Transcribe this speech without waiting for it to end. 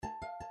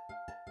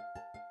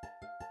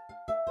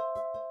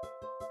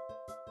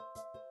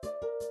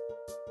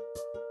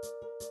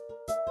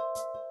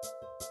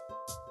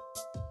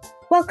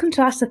Welcome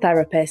to Ask the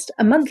Therapist,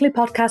 a monthly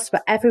podcast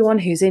for everyone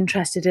who's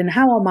interested in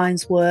how our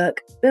minds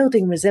work,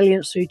 building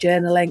resilience through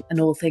journaling, and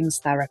all things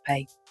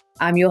therapy.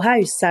 I'm your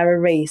host, Sarah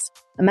Rees,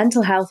 a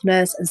mental health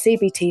nurse and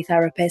CBT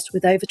therapist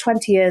with over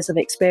 20 years of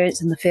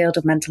experience in the field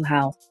of mental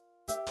health.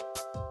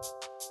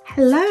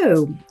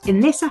 Hello!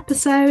 In this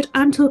episode,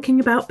 I'm talking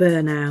about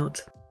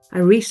burnout. I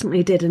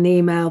recently did an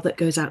email that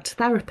goes out to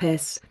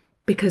therapists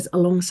because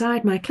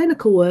alongside my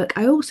clinical work,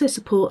 I also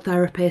support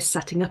therapists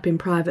setting up in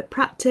private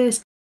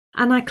practice,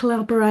 and I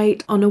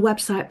collaborate on a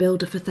website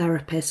builder for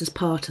therapists as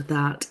part of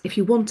that. If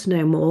you want to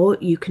know more,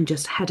 you can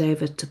just head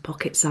over to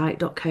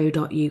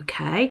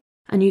pocketsite.co.uk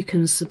and you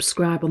can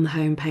subscribe on the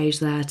homepage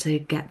there to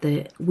get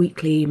the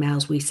weekly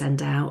emails we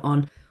send out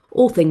on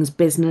all things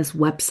business,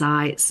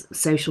 websites,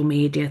 social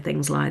media,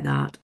 things like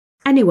that.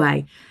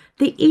 Anyway,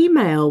 the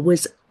email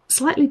was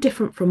slightly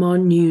different from our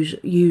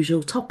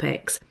usual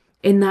topics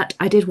in that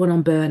I did one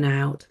on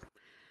burnout,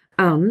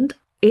 and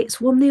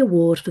it's won the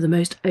award for the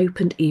most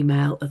opened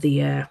email of the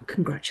year.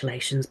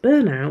 Congratulations,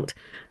 burnout.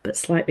 But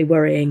slightly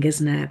worrying,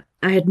 isn't it?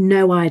 I had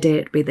no idea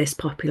it'd be this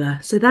popular.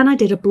 So then I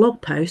did a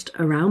blog post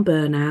around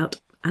burnout,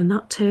 and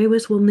that too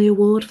has won the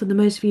award for the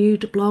most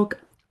viewed blog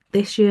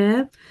this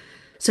year.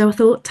 So I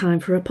thought, time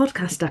for a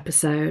podcast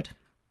episode.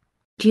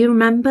 Do you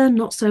remember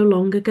not so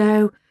long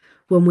ago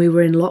when we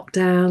were in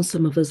lockdown,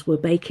 some of us were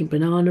baking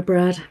banana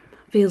bread?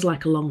 Feels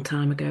like a long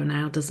time ago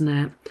now, doesn't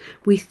it?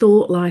 We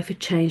thought life had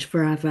changed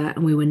forever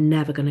and we were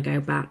never going to go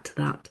back to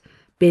that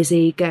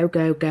busy go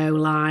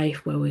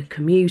life where we're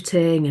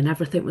commuting and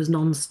everything was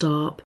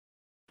non-stop.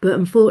 But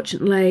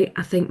unfortunately,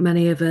 I think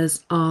many of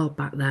us are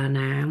back there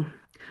now.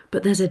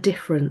 But there's a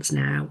difference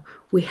now.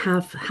 We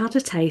have had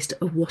a taste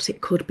of what it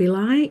could be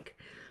like.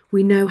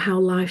 We know how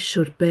life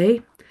should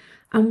be.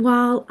 And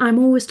while I'm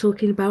always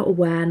talking about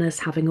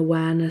awareness, having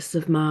awareness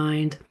of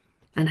mind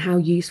and how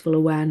useful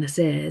awareness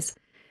is,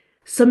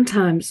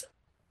 sometimes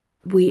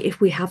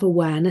if we have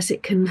awareness,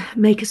 it can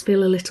make us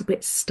feel a little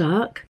bit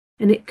stuck,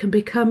 and it can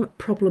become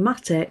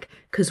problematic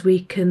because we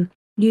can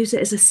use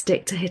it as a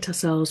stick to hit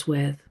ourselves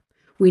with.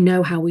 We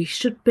know how we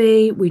should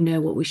be, we know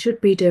what we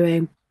should be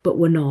doing, but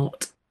we're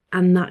not,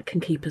 and that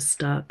can keep us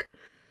stuck.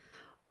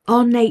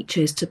 Our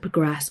nature is to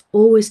progress,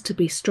 always to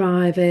be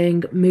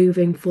striving,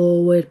 moving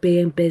forward,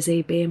 being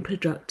busy, being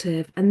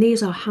productive. And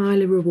these are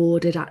highly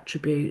rewarded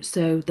attributes.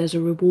 So there's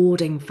a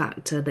rewarding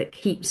factor that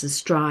keeps us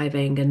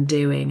striving and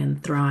doing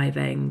and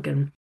thriving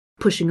and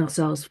pushing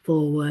ourselves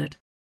forward.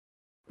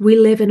 We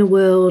live in a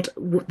world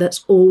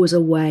that's always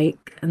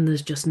awake and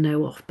there's just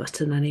no off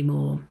button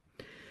anymore.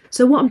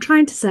 So what I'm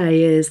trying to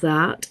say is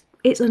that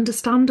it's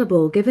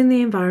understandable, given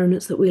the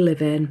environments that we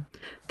live in,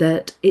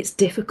 that it's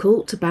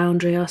difficult to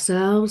boundary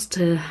ourselves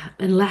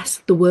unless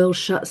the world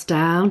shuts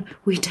down,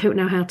 we don't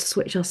know how to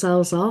switch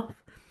ourselves off.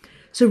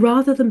 So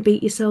rather than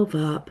beat yourself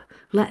up,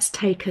 let's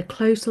take a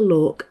closer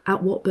look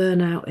at what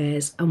burnout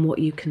is and what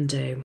you can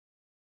do.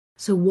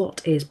 So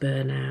what is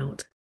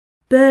burnout?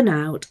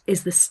 Burnout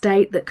is the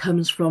state that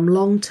comes from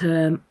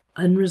long-term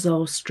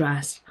unresolved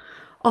stress.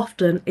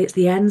 Often it's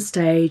the end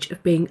stage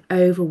of being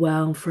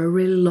overwhelmed for a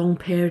really long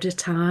period of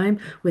time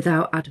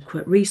without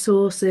adequate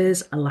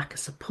resources, a lack of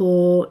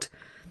support.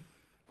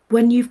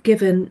 When you've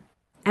given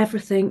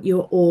everything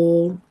your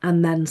all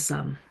and then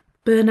some.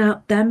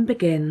 Burnout then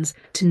begins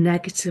to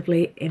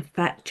negatively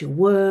affect your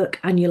work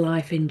and your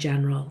life in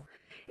general.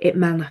 It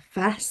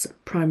manifests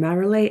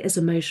primarily as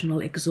emotional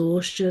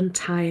exhaustion,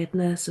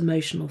 tiredness,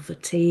 emotional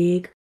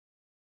fatigue,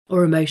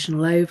 or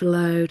emotional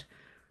overload.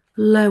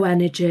 Low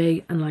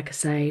energy and, like I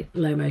say,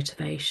 low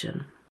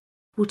motivation.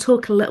 We'll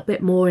talk a little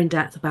bit more in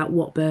depth about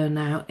what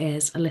burnout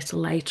is a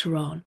little later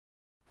on.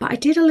 But I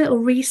did a little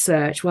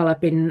research while I've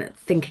been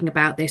thinking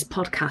about this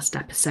podcast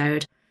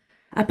episode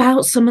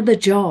about some of the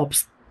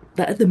jobs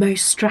that are the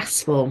most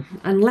stressful.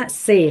 And let's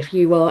see if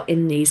you are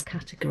in these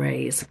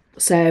categories.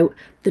 So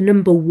the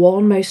number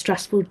one most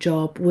stressful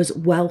job was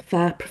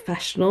welfare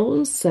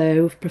professionals.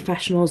 So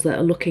professionals that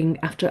are looking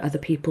after other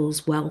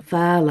people's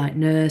welfare, like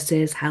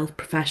nurses, health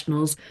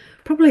professionals,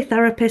 probably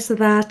therapists are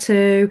there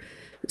too,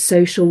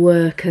 social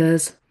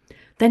workers.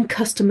 Then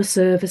customer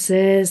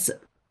services,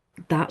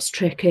 that's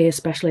tricky,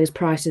 especially as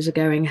prices are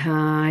going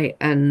high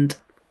and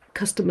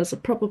customers are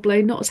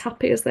probably not as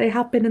happy as they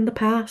have been in the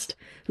past.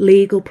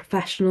 Legal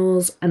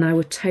professionals, and I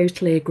would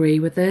totally agree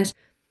with this.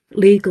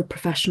 Legal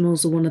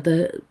professionals are one of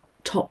the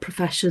top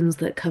professions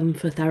that come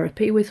for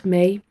therapy with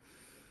me.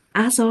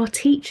 As are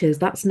teachers,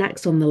 that's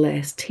next on the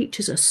list.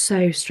 Teachers are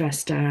so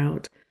stressed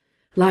out.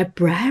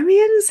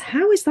 Librarians,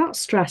 how is that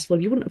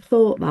stressful? You wouldn't have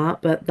thought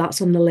that, but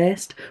that's on the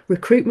list.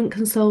 Recruitment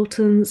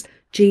consultants,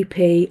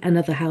 GP and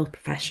other health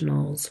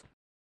professionals.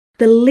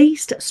 The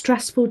least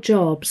stressful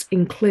jobs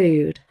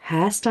include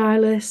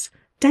hairstylists,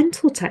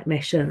 dental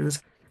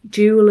technicians,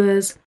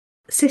 jewellers,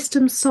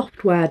 system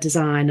software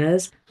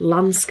designers,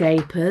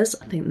 landscapers.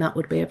 I think that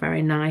would be a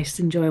very nice,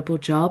 enjoyable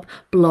job.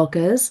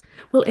 Bloggers.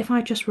 Well, if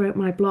I just wrote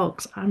my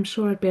blogs, I'm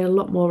sure I'd be a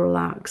lot more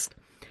relaxed.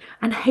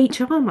 And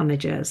HR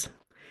managers.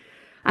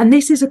 And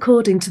this is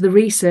according to the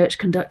research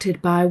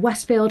conducted by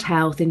Westfield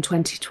Health in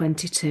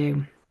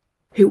 2022.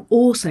 who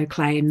also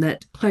claim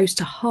that close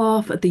to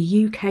half of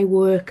the UK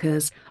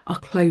workers are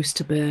close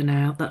to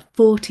burnout. That's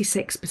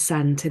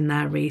 46% in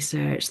their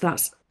research.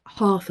 That's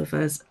half of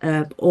us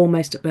are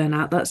almost at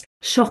burnout. That's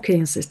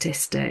shocking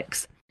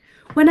statistics.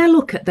 When I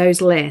look at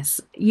those lists,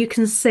 you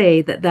can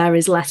see that there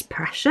is less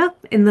pressure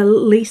in the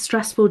least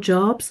stressful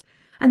jobs.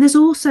 And there's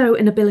also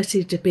an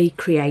ability to be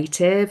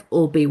creative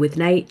or be with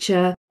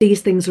nature.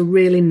 These things are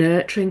really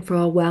nurturing for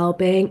our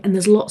well-being, and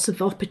there's lots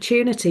of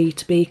opportunity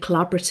to be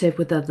collaborative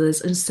with others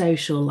and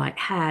social, like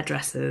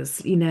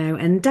hairdressers,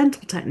 and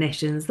dental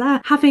technicians. They're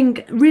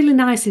having really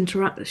nice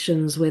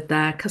interactions with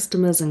their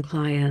customers and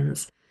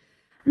clients.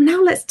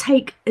 Now let's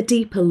take a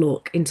deeper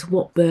look into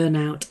what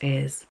burnout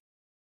is.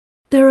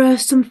 There are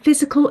some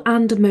physical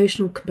and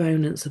emotional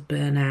components of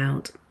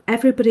burnout.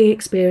 Everybody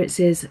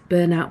experiences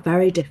burnout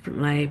very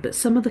differently, but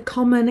some of the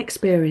common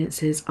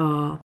experiences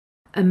are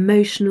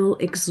emotional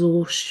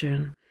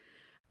exhaustion,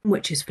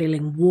 which is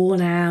feeling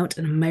worn out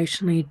and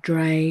emotionally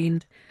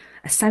drained,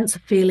 a sense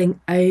of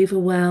feeling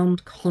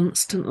overwhelmed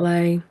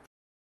constantly.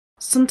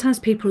 Sometimes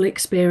people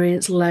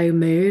experience low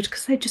mood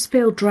because they just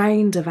feel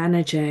drained of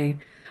energy,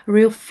 a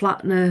real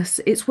flatness.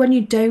 It's when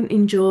you don't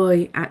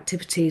enjoy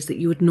activities that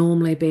you would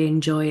normally be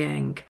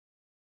enjoying.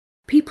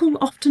 People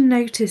often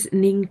notice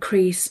an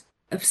increase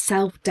of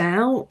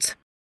self-doubt,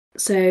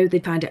 so they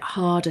find it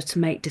harder to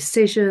make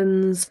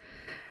decisions.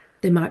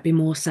 They might be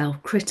more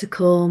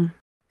self-critical.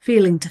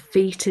 Feeling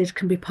defeated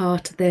can be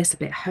part of this, a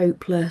bit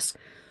hopeless.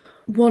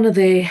 One of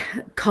the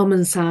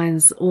common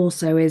signs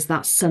also is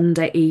that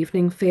Sunday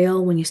evening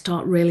feel when you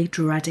start really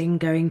dreading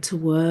going to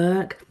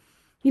work.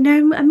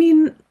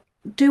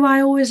 Do I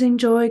always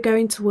enjoy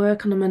going to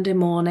work on a Monday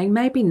morning?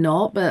 Maybe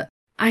not, but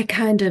I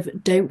kind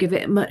of don't give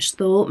it much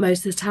thought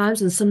most of the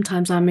times, and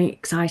sometimes I'm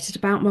excited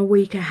about my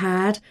week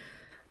ahead.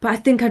 But I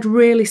think I'd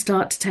really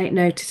start to take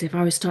notice if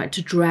I was starting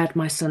to dread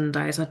my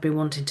Sundays. I'd be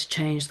wanting to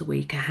change the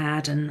week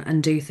ahead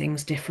and do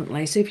things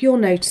differently. So if you're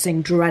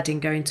noticing dreading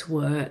going to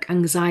work,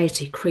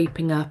 anxiety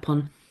creeping up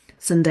on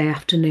Sunday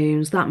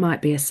afternoons, that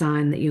might be a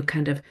sign that you're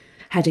kind of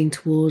heading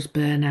towards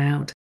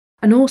burnout.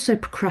 And also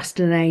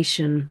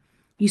procrastination.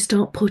 You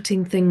start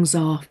putting things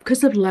off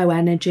because of low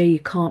energy, you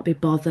can't be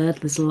bothered,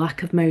 there's a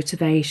lack of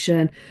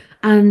motivation,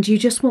 and you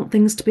just want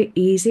things to be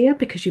easier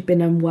because you've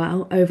been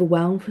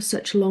overwhelmed for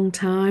such a long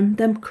time.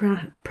 Then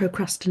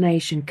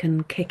procrastination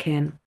can kick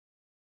in.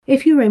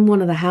 If you're in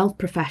one of the health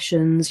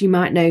professions, you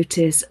might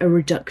notice a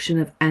reduction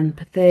of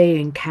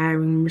empathy and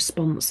caring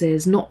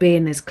responses, not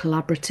being as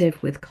collaborative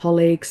with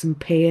colleagues and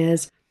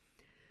peers.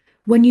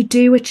 When you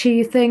do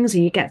achieve things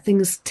and you get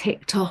things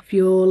ticked off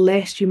your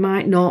list, you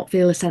might not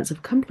feel a sense of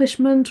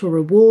accomplishment or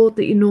reward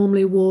that you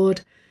normally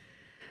would.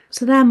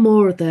 So they're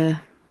more of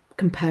the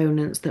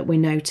components that we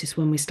notice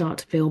when we start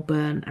to feel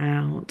burnt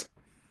out.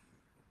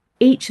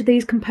 Each of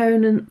these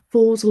components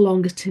falls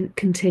along a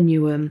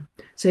continuum,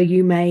 so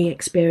you may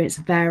experience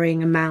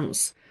varying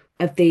amounts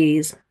of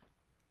these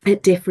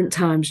at different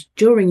times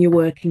during your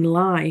working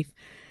life.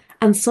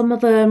 And some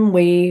of them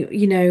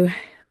will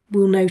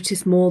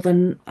notice more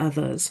than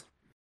others.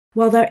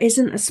 While there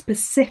isn't a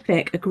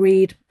specific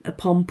agreed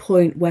upon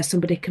point where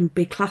somebody can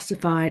be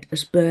classified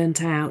as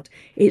burnt out,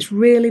 it's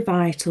really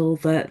vital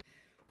that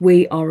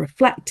we are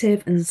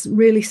reflective and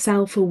really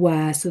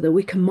self-aware so that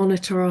we can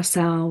monitor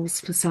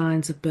ourselves for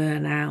signs of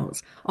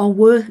burnout. Our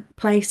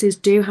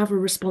workplaces do have a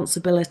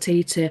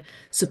responsibility to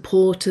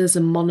support us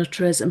and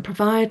monitor us and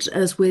provide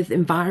us with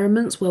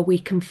environments where we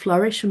can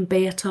flourish and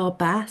be at our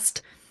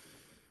best.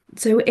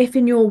 So if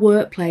in your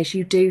workplace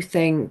you do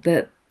think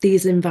that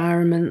these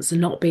environments are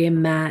not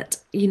being met,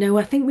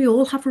 I think we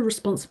all have a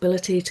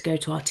responsibility to go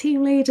to our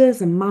team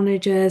leaders and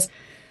managers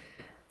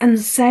and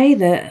say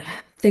that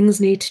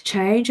things need to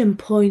change and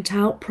point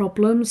out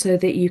problems so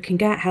that you can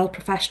get health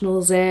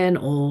professionals in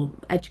or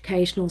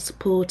educational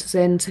supporters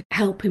in to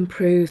help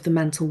improve the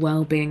mental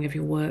well-being of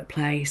your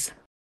workplace.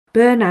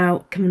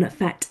 Burnout can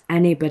affect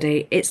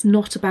anybody. It's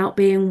not about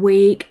being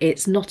weak.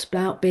 It's not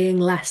about being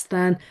less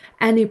than.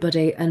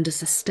 Anybody under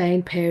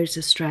sustained periods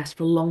of stress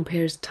for long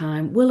periods of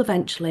time will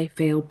eventually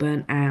feel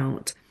burnt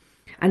out.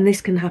 And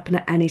this can happen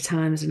at any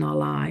times in our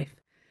life.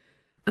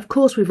 Of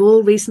course, we've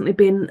all recently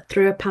been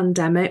through a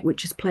pandemic,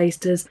 which has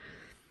placed us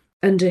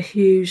under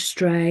huge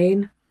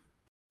strain.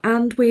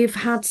 And we've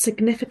had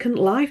significant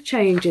life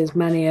changes,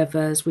 many of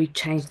us. We've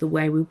changed the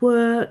way we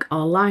work.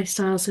 Our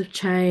lifestyles have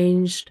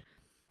changed.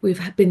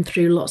 We've been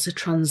through lots of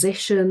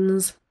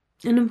transitions,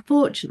 and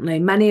unfortunately,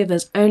 many of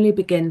us only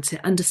begin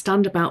to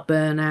understand about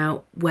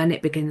burnout when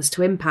it begins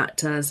to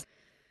impact us.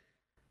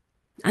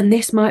 And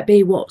this might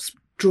be what's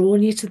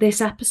drawn you to this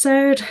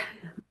episode.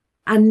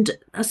 And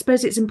I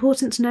suppose it's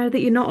important to know that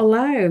you're not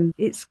alone.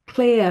 It's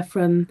clear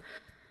from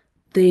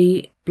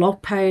the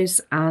blog posts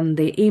and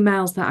the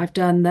emails that I've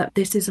done that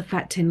this is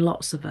affecting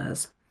lots of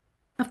us.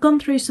 I've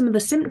gone through some of the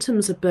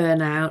symptoms of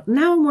burnout.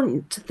 Now I want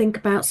you to think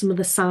about some of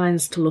the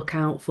signs to look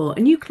out for.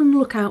 And you can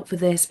look out for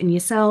this in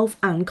yourself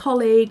and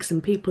colleagues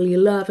and people you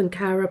love and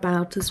care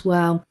about as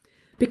well.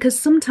 Because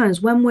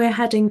sometimes when we're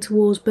heading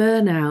towards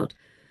burnout,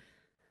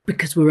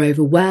 because we're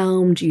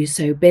overwhelmed, you're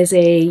so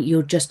busy,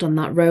 you're just on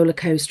that roller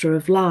coaster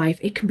of life,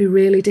 it can be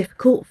really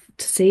difficult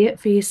to see it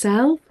for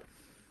yourself.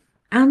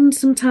 And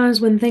sometimes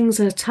when things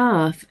are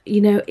tough,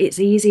 it's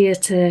easier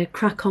to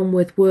crack on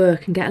with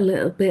work and get a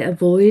little bit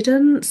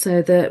avoidant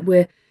so that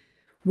we're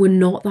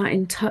not that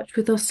in touch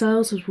with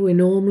ourselves as we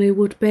normally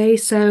would be.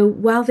 So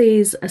while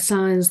these are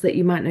signs that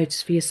you might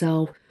notice for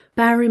yourself,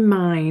 bear in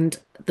mind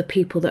the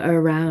people that are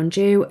around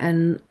you,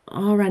 and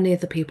are any of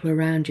the people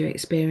around you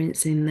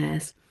experiencing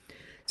this?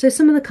 So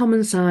some of the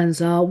common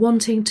signs are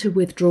wanting to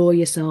withdraw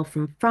yourself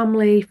from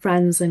family,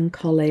 friends and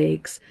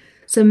colleagues.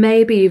 So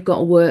maybe you've got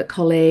a work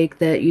colleague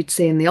that you'd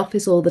see in the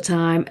office all the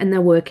time and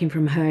they're working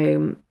from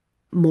home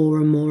more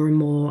and more and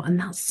more. And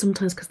that's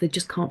sometimes because they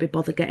just can't be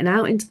bothered getting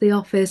out into the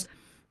office.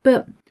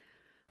 But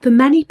for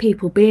many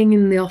people, being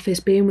in the office,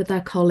 being with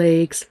their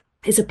colleagues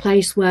is a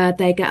place where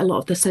they get a lot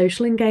of the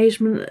social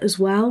engagement as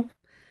well.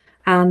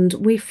 And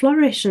we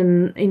flourish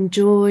and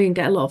enjoy and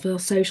get a lot of our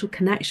social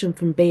connection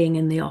from being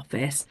in the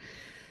office.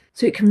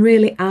 So it can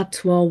really add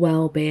to our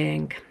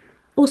well-being.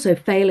 Also,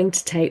 failing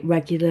to take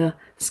regular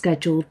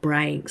scheduled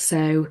breaks.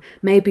 So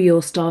maybe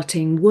you're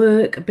starting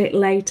work a bit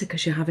later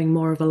because you're having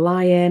more of a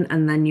lie-in,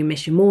 and then you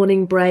miss your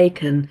morning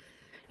break and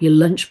your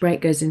lunch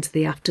break goes into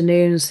the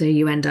afternoon, so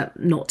you end up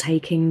not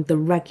taking the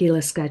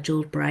regular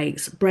scheduled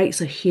breaks.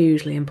 Breaks are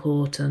hugely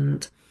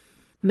important.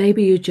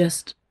 Maybe you're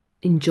just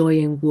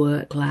enjoying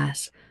work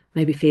less,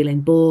 maybe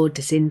feeling bored,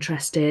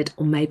 disinterested,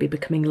 or maybe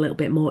becoming a little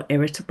bit more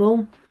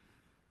irritable.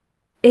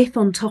 If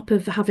on top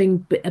of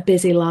having a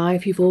busy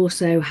life, you've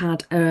also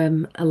had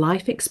a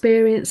life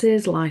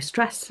experiences, life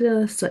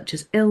stressors such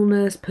as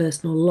illness,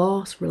 personal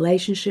loss,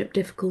 relationship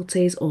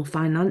difficulties, or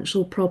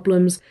financial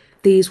problems,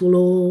 these will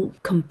all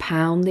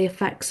compound the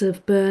effects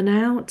of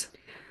burnout.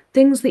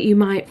 Things that you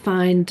might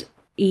find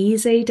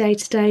easy day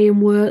to day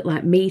in work,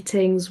 like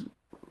meetings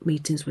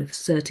with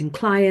certain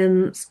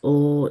clients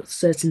or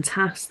certain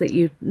tasks that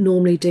you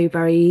normally do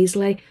very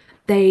easily,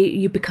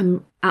 you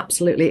become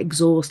absolutely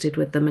exhausted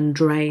with them and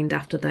drained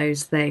after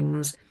those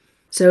things.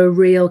 So a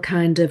real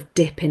kind of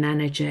dip in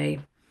energy.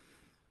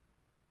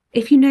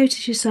 If you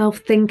notice yourself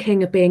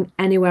thinking of being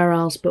anywhere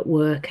else but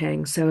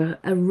working, so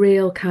a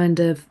real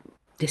kind of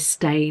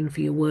disdain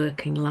for your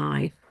working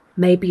life,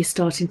 maybe you're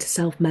starting to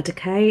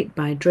self-medicate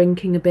by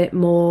drinking a bit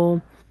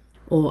more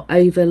or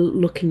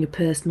overlooking your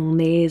personal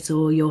needs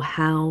or your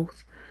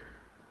health,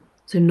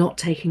 so not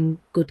taking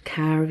good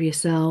care of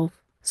yourself.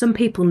 Some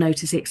people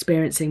notice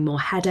experiencing more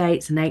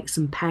headaches and aches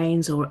and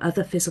pains or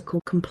other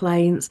physical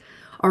complaints.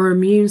 Our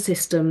immune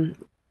system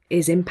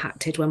is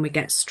impacted when we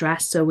get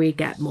stressed, so we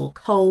get more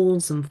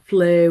colds and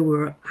flu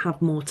or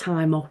have more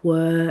time off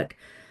work.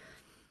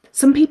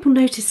 Some people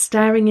notice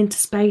staring into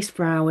space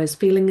for hours,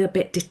 feeling a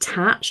bit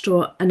detached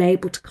or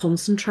unable to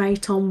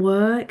concentrate on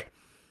work,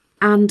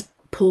 and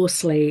poor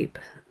sleep.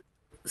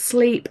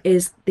 Sleep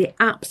is the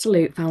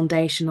absolute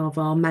foundation of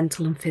our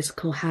mental and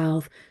physical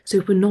health. So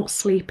if we're not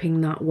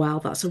sleeping that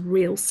well, that's a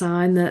real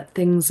sign that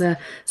things are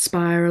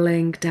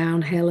spiraling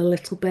downhill a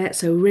little bit.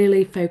 So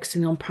really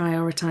focusing on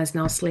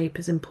prioritising our sleep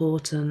is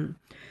important.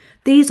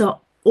 These are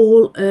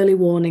all early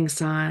warning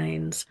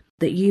signs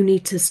that you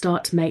need to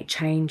start to make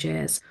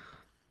changes.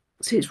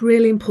 So it's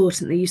really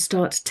important that you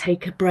start to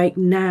take a break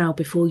now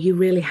before you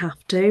really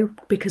have to,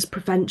 because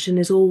prevention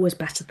is always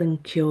better than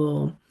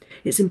cure.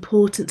 It's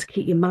important to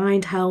keep your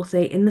mind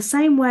healthy in the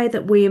same way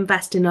that we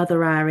invest in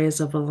other areas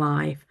of our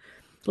life.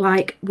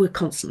 Like we're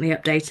constantly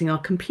updating our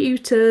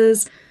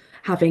computers,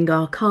 having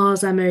our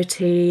cars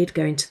MOT'd,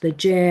 going to the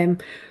gym.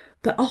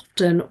 But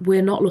often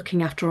we're not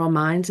looking after our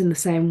minds in the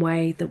same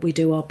way that we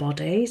do our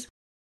bodies.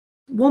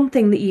 One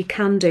thing that you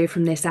can do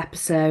from this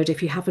episode,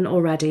 if you haven't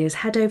already, is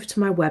head over to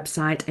my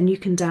website and you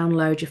can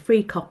download your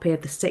free copy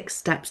of the 6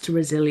 Steps to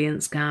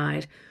Resilience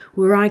guide,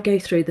 where I go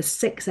through the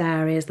 6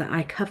 areas that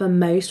I cover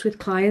most with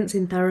clients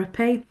in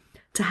therapy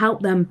to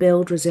help them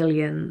build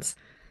resilience.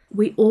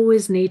 We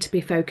always need to be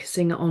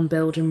focusing on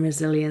building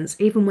resilience,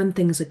 even when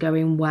things are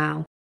going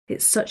well.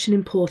 It's such an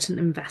important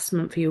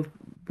investment for your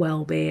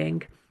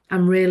well-being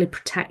and really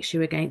protects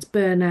you against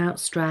burnout,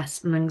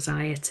 stress and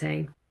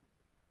anxiety.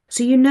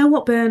 So you know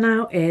what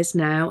burnout is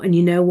now, and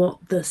you know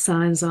what the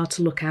signs are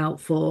to look out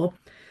for.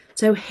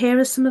 So here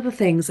are some of the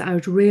things that I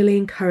would really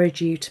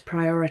encourage you to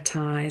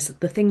prioritise,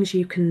 the things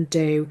you can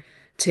do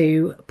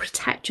to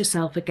protect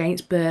yourself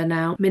against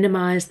burnout,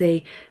 minimise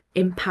the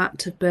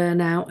impact of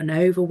burnout and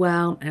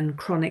overwhelm and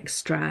chronic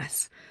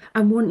stress.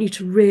 I want you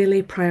to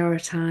really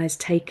prioritise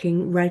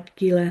taking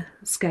regular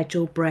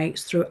scheduled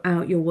breaks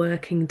throughout your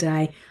working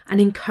day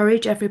and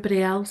encourage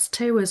everybody else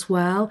to as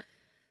well.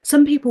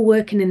 Some people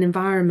work in an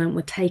environment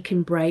where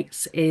taking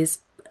breaks is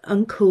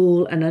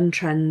uncool and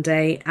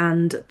untrendy,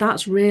 and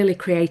that's really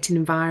creating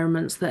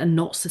environments that are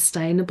not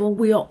sustainable.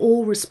 We are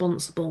all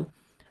responsible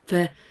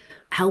for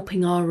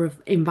helping our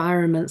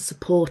environment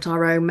support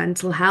our own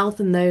mental health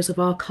and those of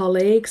our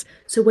colleagues.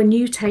 So when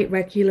you take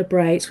regular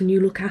breaks, when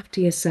you look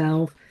after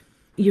yourself,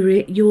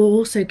 you're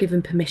also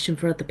given permission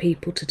for other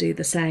people to do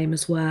the same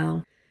as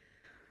well.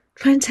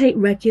 Try and take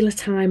regular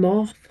time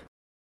off.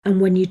 And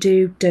when you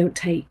do, don't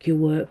take your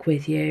work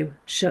with you.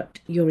 Shut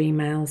your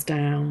emails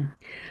down.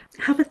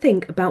 Have a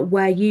think about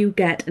where you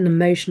get an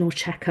emotional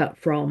checkup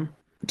from.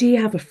 Do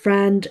you have a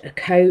friend, a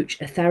coach,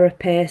 a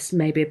therapist,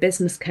 maybe a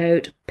business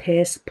coach,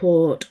 peer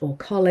support or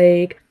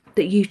colleague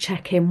that you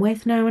check in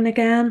with now and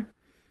again?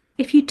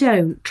 If you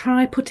don't,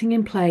 try putting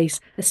in place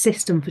a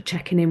system for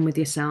checking in with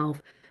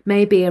yourself.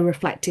 Maybe a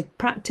reflective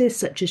practice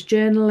such as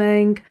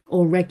journaling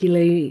or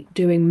regularly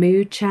doing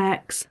mood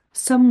checks.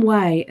 Some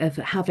way of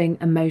having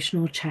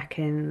emotional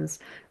check-ins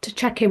to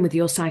check in with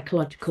your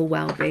psychological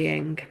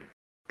well-being.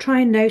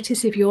 Try and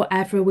notice if you're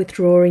ever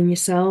withdrawing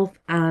yourself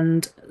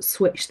and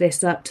switch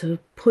this up to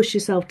push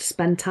yourself to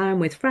spend time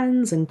with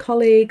friends and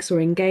colleagues or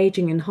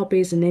engaging in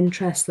hobbies and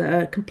interests that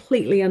are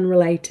completely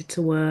unrelated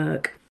to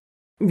work.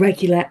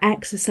 Regular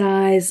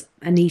exercise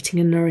and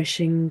eating a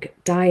nourishing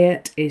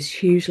diet is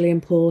hugely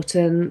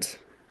important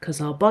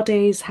because our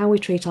bodies, how we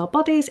treat our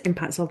bodies,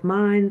 impacts our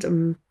mind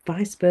and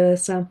vice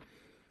versa.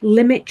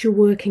 Limit your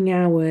working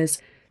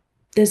hours.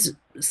 There's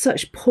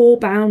such poor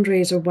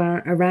boundaries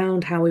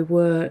around how we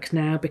work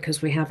now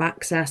because we have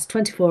access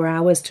 24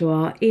 hours to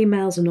our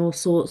emails and all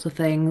sorts of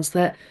things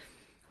that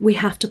we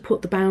have to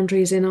put the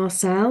boundaries in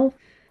ourselves.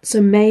 So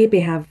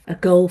maybe have a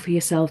goal for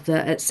yourself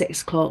that at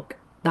 6 o'clock,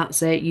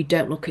 that's it, you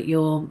don't look at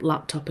your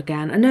laptop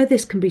again. I know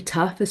this can be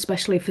tough,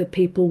 especially for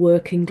people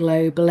working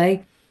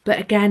globally, but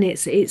again,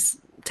 it's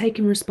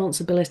taking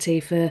responsibility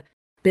for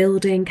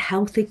building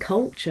healthy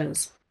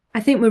cultures. I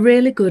think we're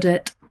really good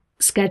at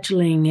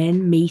scheduling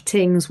in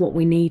meetings, what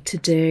we need to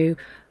do,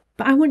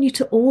 but I want you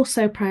to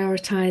also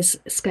prioritise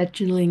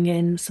scheduling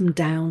in some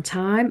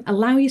downtime.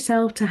 Allow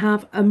yourself to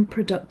have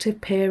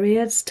unproductive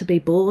periods, to be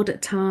bored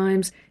at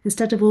times.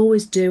 Instead of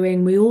always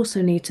doing, we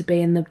also need to be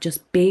in the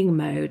just being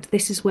mode.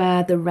 This is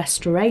where the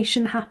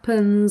restoration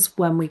happens,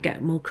 when we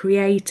get more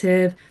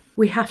creative.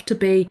 We have to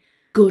be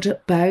good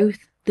at both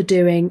the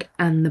doing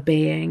and the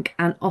being,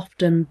 and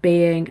often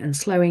being and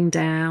slowing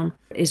down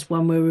is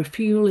when we're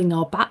refueling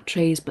our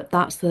batteries, but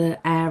that's the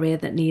area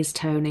that needs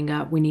toning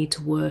up. We need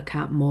to work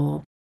at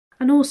more.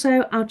 And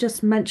also, I'll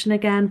just mention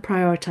again,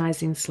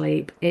 prioritising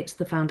sleep. It's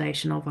the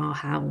foundation of our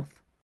health.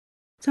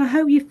 So I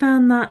hope you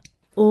found that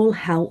all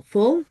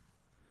helpful.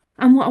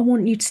 And what I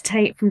want you to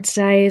take from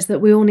today is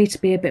that we all need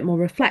to be a bit more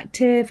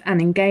reflective and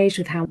engaged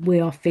with how we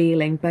are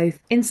feeling, both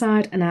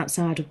inside and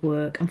outside of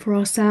work, and for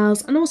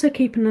ourselves, and also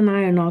keeping an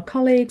eye on our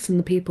colleagues and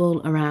the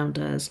people around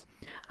us.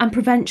 And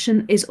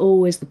prevention is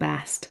always the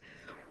best.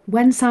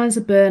 When signs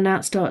of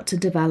burnout start to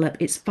develop,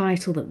 it's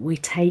vital that we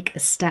take a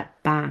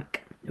step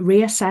back,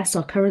 reassess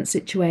our current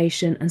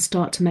situation and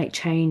start to make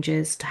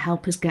changes to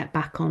help us get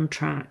back on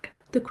track.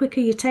 The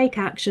quicker you take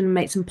action and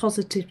make some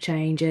positive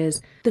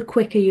changes, the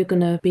quicker you're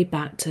going to be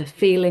back to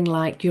feeling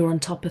like you're on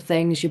top of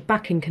things, you're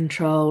back in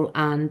control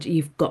and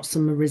you've got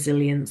some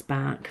resilience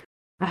back.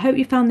 I hope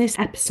you found this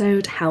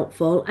episode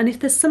helpful, and if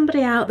there's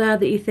somebody out there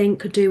that you think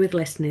could do with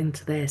listening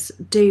to this,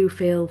 do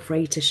feel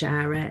free to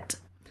share it.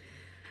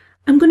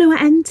 I'm going to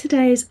end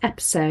today's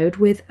episode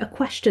with a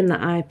question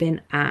that I've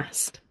been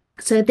asked.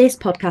 So this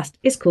podcast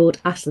is called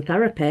Ask the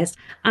Therapist,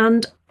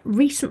 and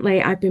recently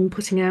I've been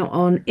putting out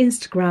on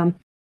Instagram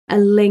a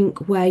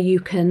link where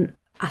you can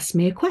ask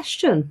me a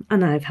question,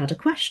 and I've had a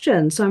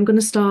question. So I'm going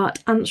to start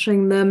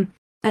answering them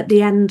at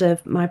the end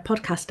of my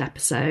podcast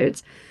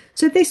episodes.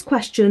 So this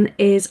question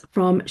is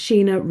from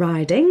Sheena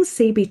Ridings,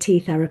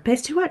 CBT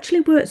therapist, who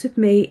actually works with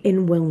me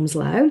in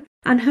Wilmslow.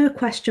 And her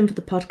question for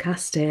the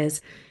podcast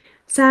is,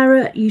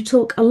 Sarah, you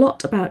talk a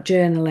lot about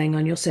journaling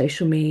on your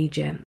social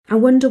media. I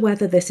wonder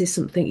whether this is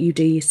something you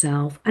do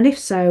yourself, and if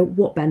so,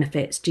 what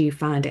benefits do you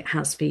find it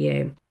has for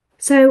you?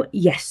 So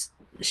yes,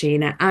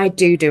 Sheena, I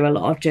do a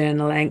lot of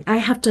journaling. I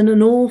have done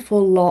an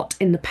awful lot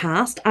in the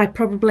past. I do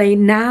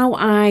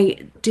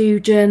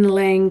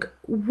journaling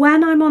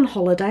when I'm on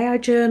holiday. I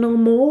journal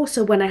more,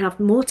 so when I have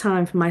more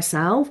time for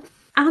myself,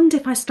 and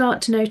if I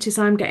start to notice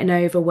I'm getting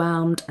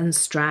overwhelmed and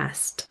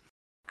stressed.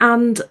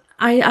 And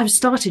I've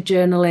started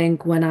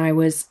journaling when I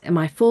was in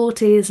my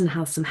 40s and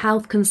had some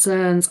health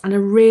concerns, and I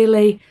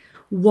really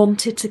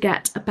wanted to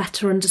get a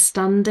better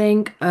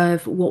understanding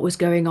of what was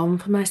going on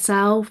for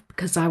myself,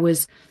 because I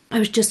was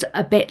just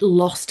a bit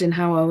lost in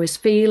how I was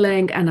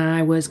feeling, and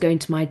I was going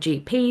to my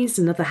GPs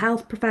and other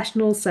health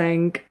professionals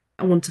saying,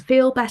 I want to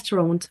feel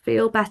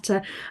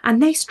better,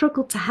 and they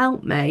struggled to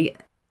help me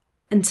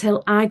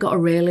until I got a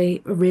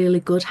really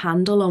good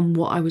handle on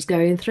what I was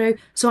going through.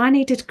 So I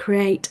needed to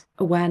create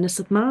awareness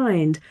of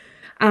mind.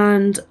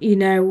 And,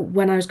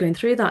 when I was going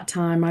through that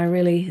time, I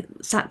really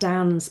sat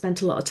down and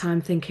spent a lot of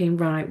time thinking,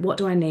 right, what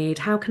do I need?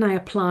 How can I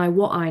apply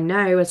what I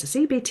know as a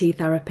CBT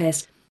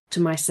therapist to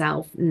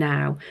myself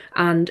now?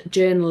 And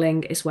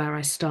journaling is where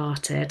I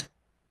started.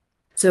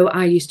 So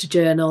I used to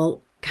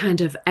journal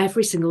kind of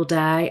every single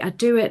day. I'd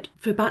do it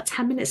for about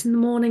 10 minutes in the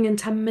morning and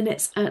 10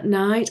 minutes at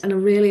night. And I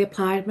really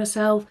applied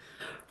myself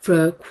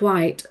for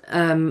quite,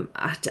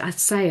 I'd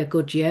say a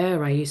good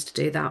year I used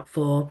to do that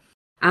for.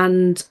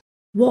 And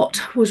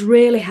what was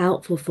really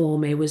helpful for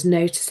me was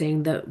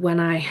noticing that when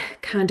I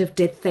kind of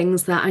did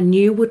things that I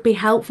knew would be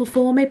helpful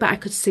for me, but I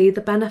could see the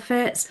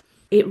benefits,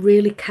 it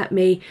really kept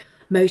me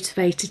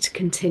motivated to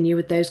continue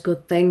with those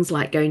good things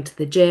like going to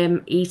the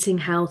gym, eating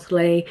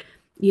healthily.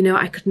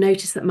 I could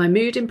notice that my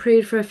mood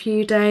improved for a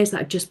few days,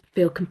 that I just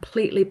feel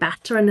completely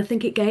better. And I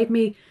think it gave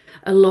me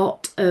a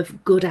lot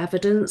of good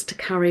evidence to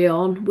carry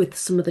on with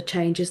some of the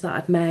changes that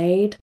I've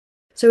made.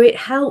 So it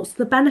helps.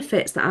 The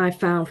benefits that I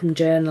found from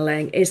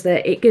journaling is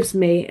that it gives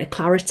me a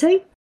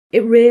clarity.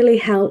 It really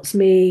helps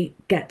me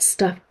get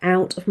stuff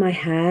out of my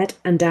head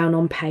and down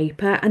on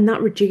paper, and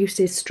that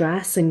reduces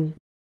stress. And,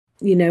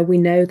 we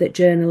know that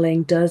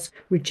journaling does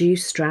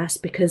reduce stress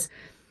because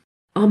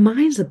our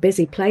minds are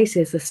busy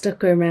places. They're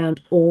stuck around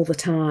all the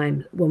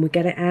time. When we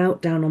get it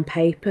out down on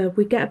paper,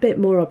 we get a bit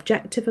more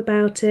objective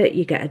about it.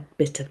 You get a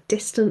bit of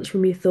distance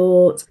from your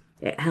thoughts.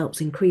 It helps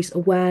increase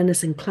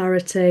awareness and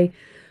clarity.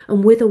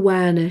 And with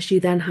awareness, you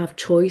then have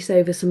choice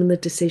over some of the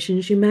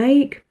decisions you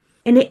make.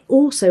 And it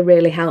also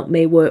really helped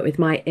me work with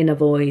my inner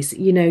voice.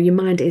 Your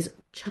mind is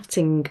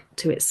chatting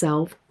to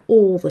itself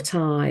all the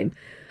time.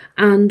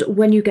 And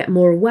when you get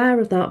more aware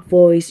of that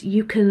voice,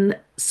 you can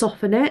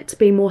soften it to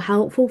be more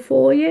helpful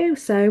for you.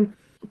 So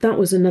that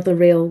was another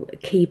real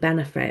key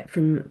benefit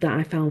that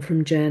I found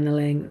from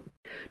journaling.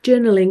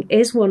 Journaling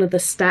is one of the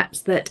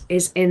steps that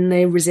is in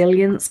the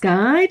resilience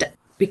guide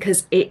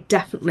because it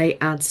definitely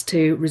adds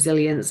to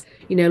resilience.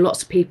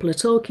 Lots of people are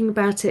talking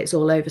about it. It's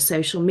all over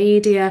social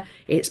media.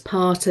 It's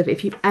part of,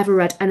 if you've ever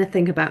read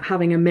anything about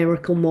having a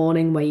miracle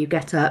morning where you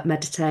get up,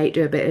 meditate,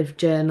 do a bit of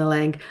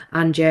journaling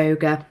and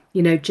yoga,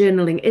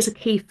 journaling is a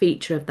key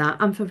feature of that,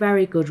 and for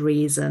very good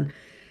reason.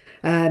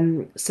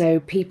 So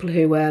people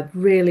who are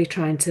really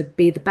trying to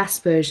be the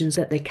best versions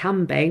that they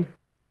can be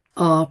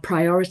are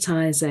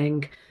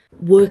prioritising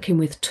working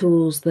with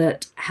tools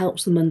that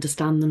helps them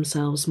understand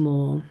themselves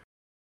more.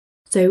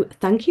 So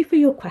thank you for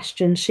your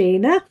question,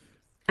 Sheena.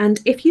 And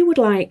if you would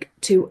like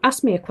to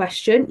ask me a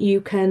question,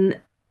 you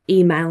can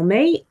email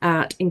me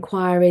at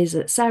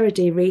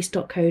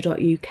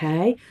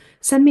inquiries@sarahdrees.co.uk,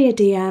 send me a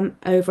DM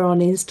over on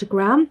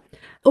Instagram,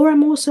 or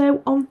I'm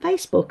also on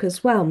Facebook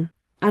as well.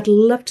 I'd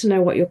love to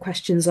know what your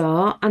questions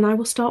are, and I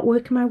will start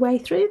working my way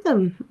through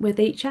them with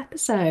each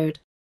episode.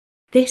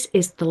 This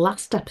is the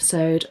last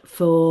episode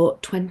for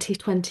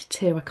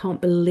 2022. I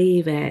can't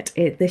believe it.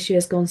 This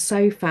year's gone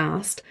so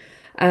fast.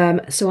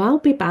 So I'll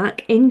be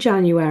back in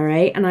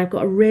January, and I've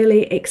got a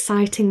really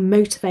exciting,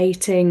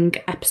 motivating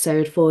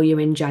episode for you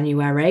in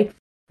January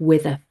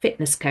with a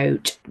fitness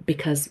coach,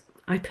 because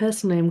I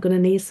personally am going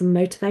to need some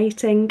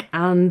motivating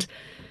and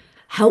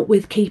help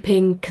with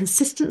keeping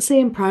consistency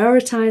and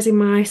prioritising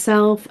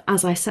myself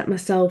as I set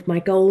myself my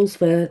goals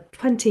for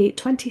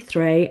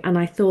 2023. And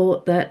I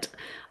thought that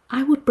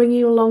I would bring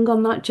you along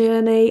on that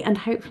journey, and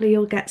hopefully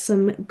you'll get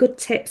some good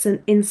tips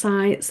and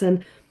insights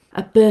and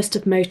a burst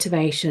of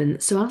motivation.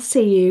 So I'll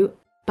see you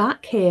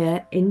back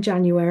here in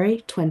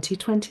January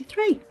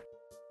 2023.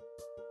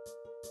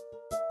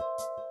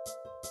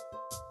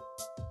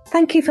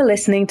 Thank you for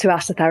listening to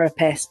Ask the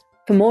Therapist.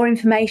 For more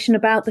information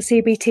about the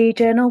CBT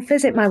Journal,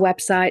 visit my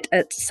website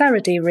at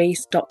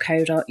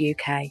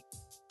sarahdrees.co.uk.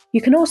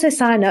 You can also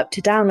sign up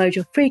to download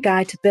your free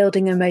guide to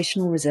building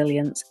emotional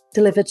resilience,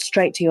 delivered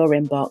straight to your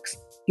inbox.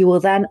 You will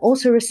then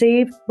also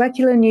receive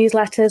regular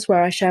newsletters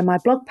where I share my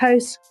blog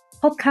posts,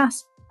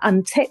 podcasts,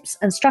 and tips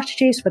and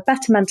strategies for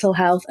better mental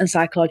health and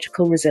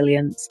psychological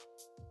resilience.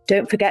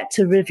 Don't forget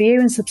to review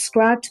and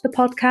subscribe to the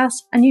podcast,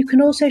 and you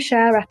can also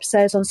share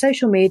episodes on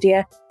social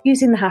media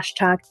using the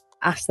hashtag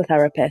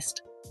 #AskTheTherapist.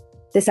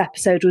 This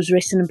episode was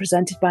written and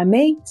presented by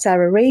me,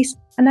 Sarah Rees,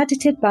 and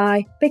edited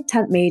by Big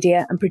Tent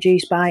Media and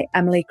produced by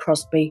Emily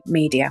Crosby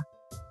Media.